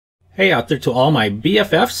Hey out there to all my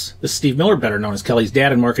BFFs. This is Steve Miller, better known as Kelly's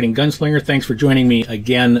dad and marketing gunslinger. Thanks for joining me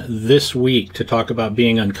again this week to talk about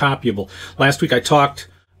being uncopyable. Last week I talked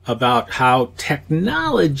about how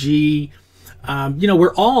technology,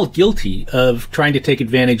 we're all guilty of trying to take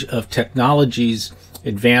advantage of technology's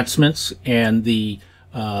advancements and the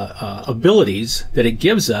abilities that it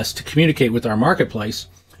gives us to communicate with our marketplace,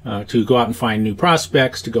 to go out and find new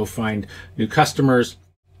prospects, to go find new customers,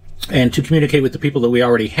 and to communicate with the people that we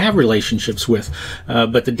already have relationships with.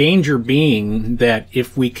 But the danger being that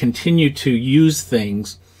if we continue to use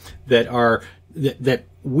things that are that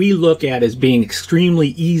we look at as being extremely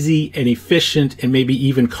easy and efficient and maybe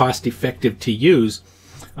even cost effective to use,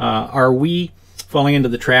 are we falling into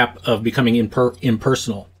the trap of becoming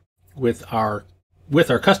impersonal with our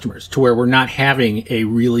customers, to where we're not having a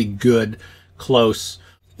really good, close,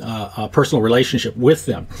 personal relationship with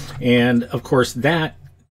them? And of course that,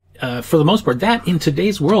 for the most part, that in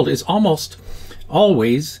today's world is almost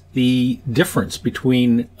always the difference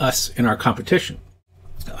between us and our competition.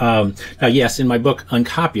 Now, yes, in my book,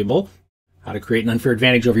 Uncopyable, How to Create an Unfair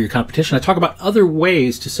Advantage Over Your Competition, I talk about other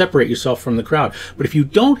ways to separate yourself from the crowd. But if you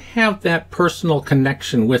don't have that personal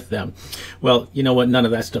connection with them, well, you know what? None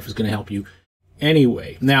of that stuff is going to help you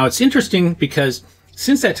anyway. Now, it's interesting because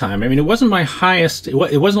since that time, I mean, it wasn't my highest, it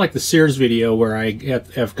wasn't like the Sears video where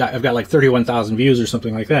I've got like 31,000 views or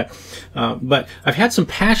something like that. But I've had some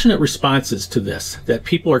passionate responses to this, that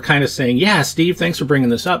people are kind of saying, yeah, Steve, thanks for bringing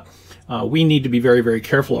this up. We need to be very, very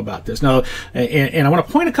careful about this. Now, and I want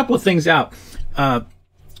to point a couple of things out.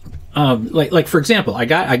 Like for example, I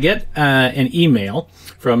get an email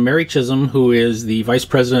from Mary Chisholm, who is the Vice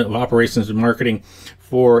President of Operations and Marketing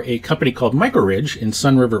for a company called Microridge in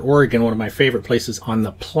Sun River, Oregon, one of my favorite places on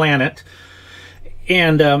the planet.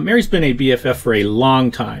 And Mary's been a BFF for a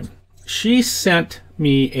long time. She sent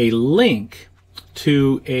me a link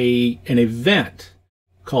to an event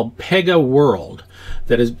called Pega World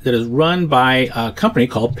that is run by a company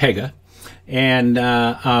called Pega. And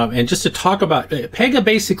just to talk about, Pega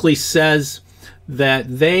basically says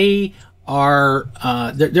that they are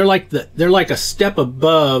they're like a step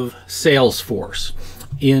above Salesforce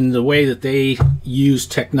in the way that they use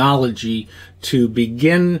technology to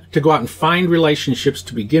begin to go out and find relationships,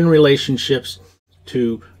 to begin relationships,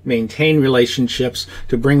 to maintain relationships,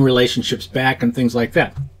 to bring relationships back, and things like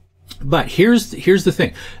that. But here's the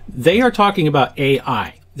thing. They are talking about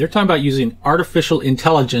AI. They're talking about using artificial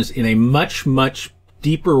intelligence in a much, much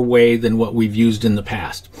deeper way than what we've used in the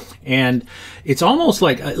past. And it's almost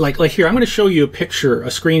like here, I'm going to show you a picture, a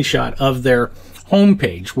screenshot of their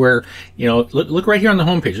homepage, where, look right here on the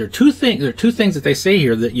homepage. There are two things that they say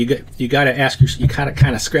here that you got to ask you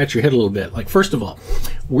kind of scratch your head a little bit. Like, first of all,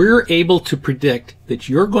 we're able to predict that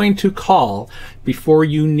you're going to call before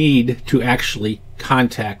you need to actually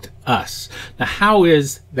contact us. Now, how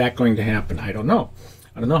is that going to happen? I don't know.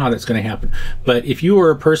 I don't know how that's going to happen. But if you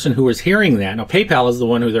were a person who was hearing that, now PayPal is the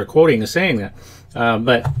one who they're quoting as saying that,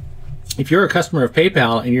 but if you're a customer of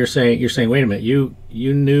PayPal and you're saying, wait a minute, you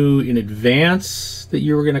knew in advance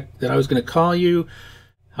that I was gonna call you.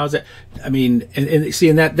 How's that? I mean, and see,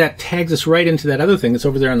 and that tags us right into that other thing that's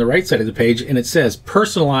over there on the right side of the page, and it says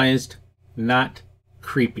personalized, not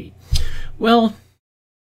creepy. Well,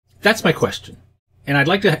 that's my question. And I'd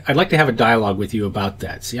like to have a dialogue with you about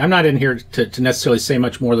that. See, I'm not in here to necessarily say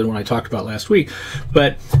much more than what I talked about last week,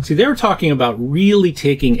 but see, they were talking about really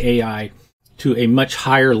taking AI to a much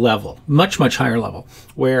higher level, much higher level,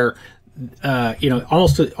 where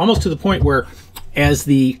almost to the point where, as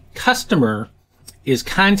the customer is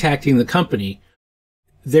contacting the company,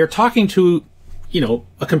 they're talking to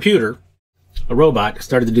a computer, a robot. I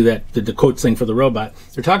started to do that, the quote thing for the robot.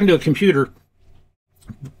 They're talking to a computer,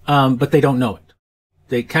 but they don't know it.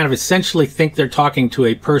 They kind of essentially think they're talking to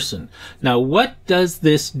a person. Now, what does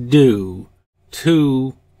this do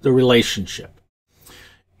to the relationship?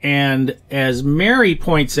 And as Mary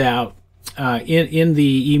points out in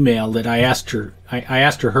the email that I asked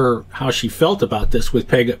her how she felt about this with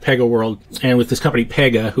Pega World and with this company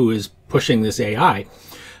Pega, who is pushing this AI.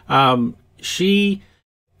 She,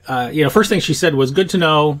 first thing she said was, good to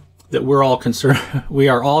know that we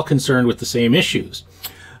are all concerned with the same issues.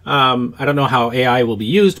 I don't know how AI will be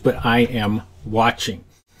used, but I am watching.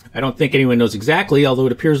 I don't think anyone knows exactly, although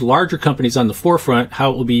it appears larger companies on the forefront.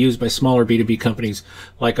 How it will be used by smaller B2B companies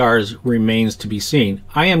like ours remains to be seen.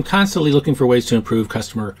 I am constantly looking for ways to improve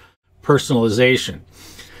customer personalization.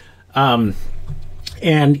 And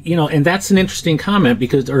that's an interesting comment,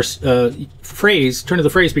 because, or phrase, turn to the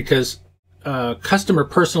phrase, because customer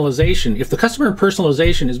personalization, if the customer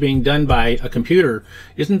personalization is being done by a computer,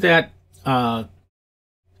 isn't that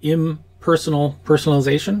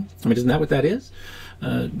personalization? I mean, isn't that what that is?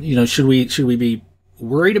 You know, should we be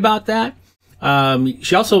worried about that?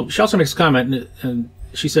 She also makes a comment, and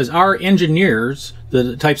she says, our engineers,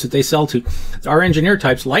 the types that they sell to, our engineer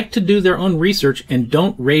types like to do their own research and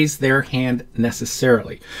don't raise their hand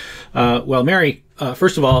necessarily. Well, Mary,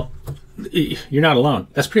 first of all, you're not alone.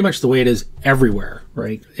 That's pretty much the way it is everywhere,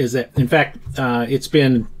 right? Is that, in fact, it's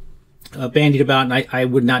been bandied about, and I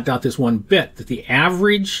would not doubt this one bit, that the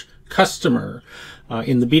average customer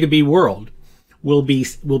in the B2B world will be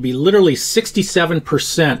literally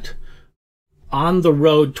 67% on the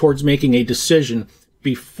road towards making a decision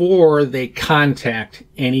before they contact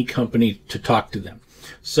any company to talk to them.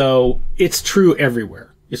 So it's true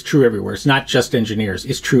everywhere. It's true everywhere. It's not just engineers.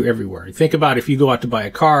 It's true everywhere. Think about if you go out to buy a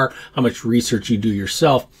car, how much research you do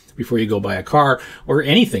yourself before you go buy a car, or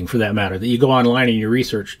anything for that matter, that you go online and you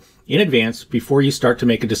research in advance before you start to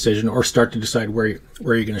make a decision or start to decide where you're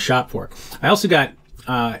going to shop for. I also got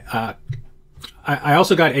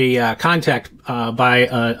a contact by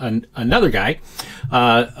another guy,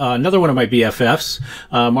 another one of my BFFs,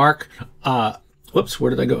 Mark. Whoops, where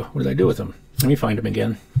did I go? What did I do with him? Let me find him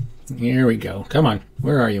again. Here we go. Come on.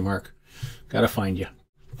 Where are you, Mark? Got to find you.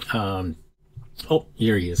 Oh,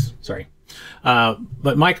 here he is. Sorry.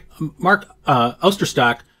 But Mark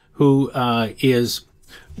Osterstock, who is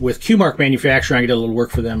with QMark Manufacturing, I did a little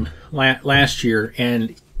work for them last year,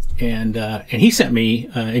 and he sent me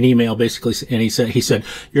an email basically, and he said,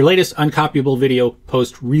 your latest uncopyable video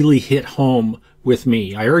post really hit home with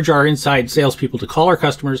me. I urge our inside salespeople to call our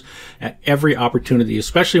customers at every opportunity,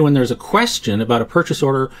 especially when there's a question about a purchase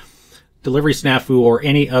order, delivery snafu, or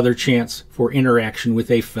any other chance for interaction with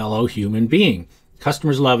a fellow human being.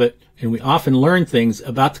 Customers love it, and we often learn things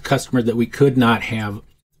about the customer that we could not have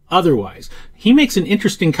otherwise. He makes an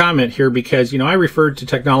interesting comment here because, you know, I referred to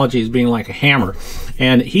technology as being like a hammer.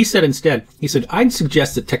 And he said instead, I'd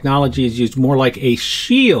suggest that technology is used more like a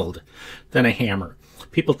shield than a hammer.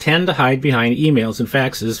 People tend to hide behind emails and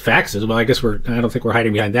faxes. Well, I guess I don't think we're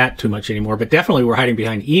hiding behind that too much anymore, but definitely we're hiding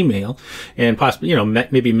behind email and possibly, you know,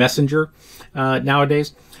 maybe Messenger,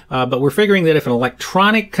 nowadays. But we're figuring that if an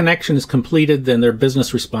electronic connection is completed, then their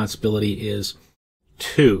business responsibility is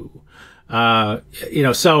too. You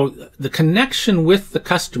know, so the connection with the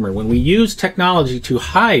customer, when we use technology to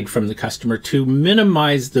hide from the customer, to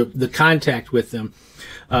minimize the contact with them,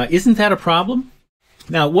 isn't that a problem?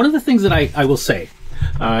 Now, one of the things that I will say,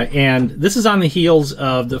 and this is on the heels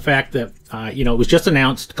of the fact that, you know, it was just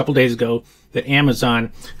announced a couple days ago that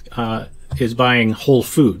Amazon is buying Whole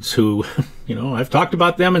Foods, who, you know, I've talked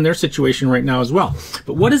about them and their situation right now as well.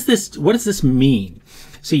 But what does this mean?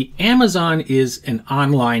 See, Amazon is an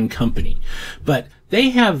online company, but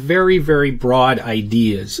they have very, very broad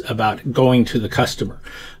ideas about going to the customer.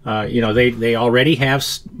 You know, they already have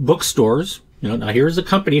bookstores. You know, now here's a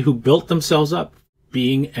company who built themselves up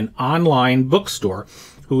being an online bookstore,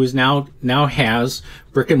 who is now has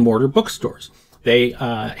brick and mortar bookstores. They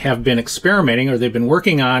have been experimenting, or they've been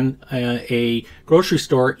working on a grocery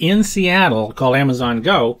store in Seattle called Amazon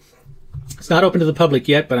Go. It's not open to the public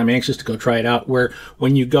yet, but I'm anxious to go try it out, where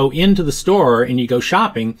when you go into the store and you go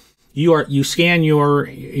shopping, you scan your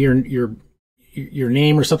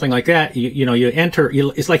name or something like that. You know, you enter,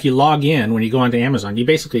 it's like you log in when you go onto Amazon. You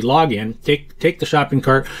basically log in, take the shopping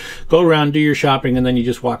cart, go around, do your shopping, and then you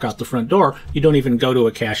just walk out the front door. You don't even go to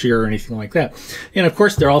a cashier or anything like that. And of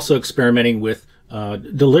course, they're also experimenting with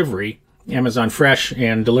delivery, Amazon Fresh,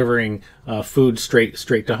 and delivering food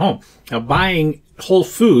straight to home. Now, buying Whole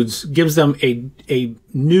Foods gives them a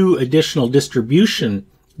new additional distribution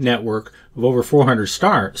network of over 400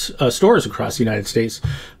 stores across the United States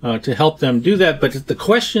to help them do that. But the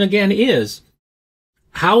question again is,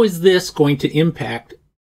 how is this going to impact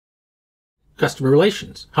customer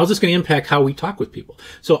relations? How's this going to impact how we talk with people?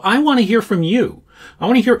 So I want to hear from you. I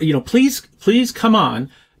want to hear, you know, please come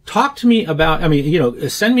on. Talk to me about, I mean, you know,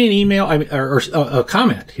 send me an email or a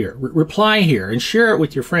comment here, reply here, and share it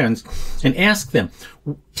with your friends and ask them.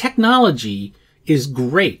 Technology is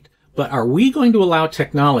great, but are we going to allow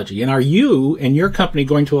technology, and are you and your company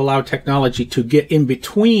going to allow technology to get in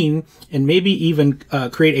between and maybe even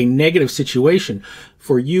create a negative situation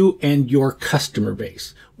for you and your customer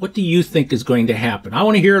base? What do you think is going to happen? I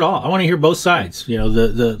want to hear it all. I want to hear both sides, you know,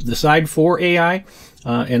 the side for AI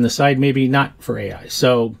and the side maybe not for AI.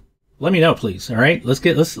 So let me know, please. All right, let's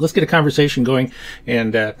get a conversation going,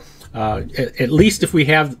 and at least if we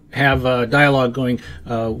have a dialogue going,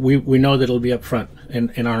 we know that it'll be up front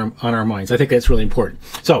and on our minds. I think that's really important.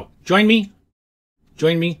 So join me,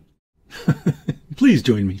 please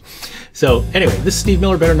join me So anyway, this is Steve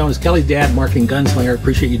Miller, better known as Kelly's dad, marketing gunslinger.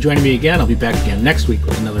 Appreciate you joining me again. I'll be back again next week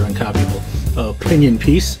with another uncopyable opinion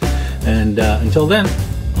piece. And until then,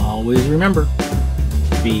 always remember,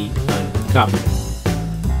 be uncopyable.